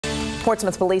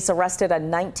Portsmouth police arrested a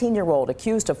 19-year-old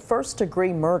accused of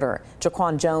first-degree murder.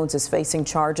 Jahquan Jones is facing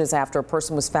charges after a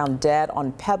person was found dead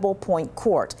on Pebble Point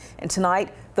Court. And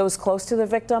tonight, those close to the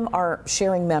victim are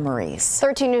sharing memories.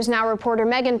 13 News Now reporter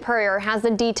Megan Purrier has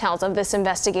the details of this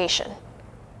investigation.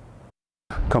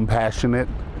 Compassionate,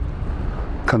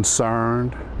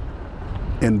 concerned,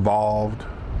 involved,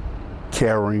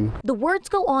 caring. The words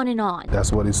go on and on.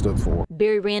 That's what he stood for.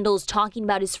 Barry Randall is talking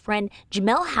about his friend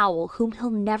Jamel Howell, whom he'll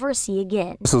never see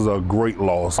again. This is a great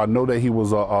loss. I know that he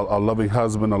was a loving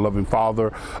husband, a loving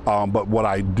father, but what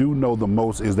I do know the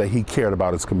most is that he cared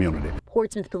about his community.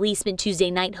 Portsmouth police spent Tuesday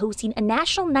night hosting a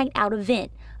National Night Out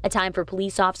event, a time for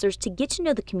police officers to get to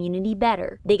know the community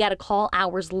better. They got a call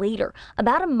hours later,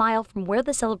 about a mile from where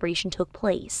the celebration took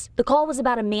place. The call was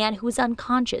about a man who was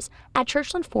unconscious at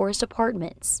Churchland Forest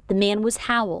Apartments. The man was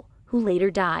Howell, who later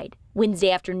died.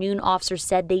 Wednesday afternoon, officers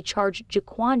said they charged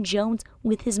Jahquan Jones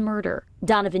with his murder.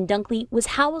 Donovan Dunkley was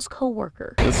Howell's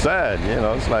co-worker. It's sad,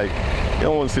 it's like you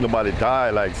don't want to see nobody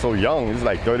die like so young. He's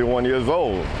like 31 years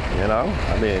old,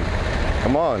 I mean,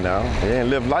 come on now, he ain't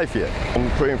lived life yet. I'm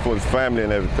praying for his family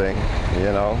and everything,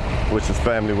 wish his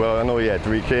family well. I know he had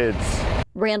 3 kids.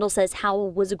 Randall says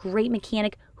Howell was a great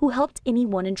mechanic who helped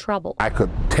anyone in trouble. I could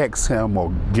text him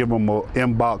or give him an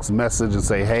inbox message and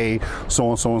say, hey,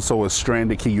 so-and-so is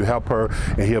stranded, can you help her?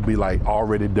 And he'll be like,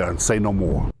 already done, say no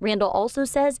more. Randall also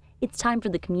says it's time for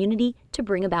the community to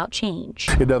bring about change.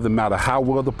 It doesn't matter how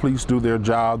well the police do their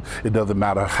job. It doesn't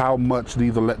matter how much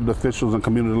these elected officials and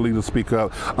community leaders speak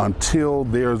up, until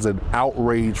there's an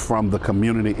outrage from the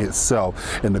community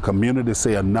itself and the community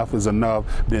say enough is enough,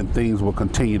 then things will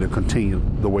continue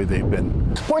the way they've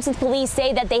been. Portsmouth police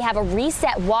say that they have a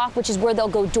reset walk, which is where they'll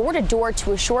go door to door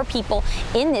to assure people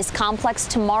in this complex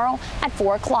tomorrow at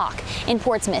 4 o'clock. In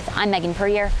Portsmouth, I'm Megan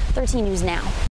Purrier, 13 News Now.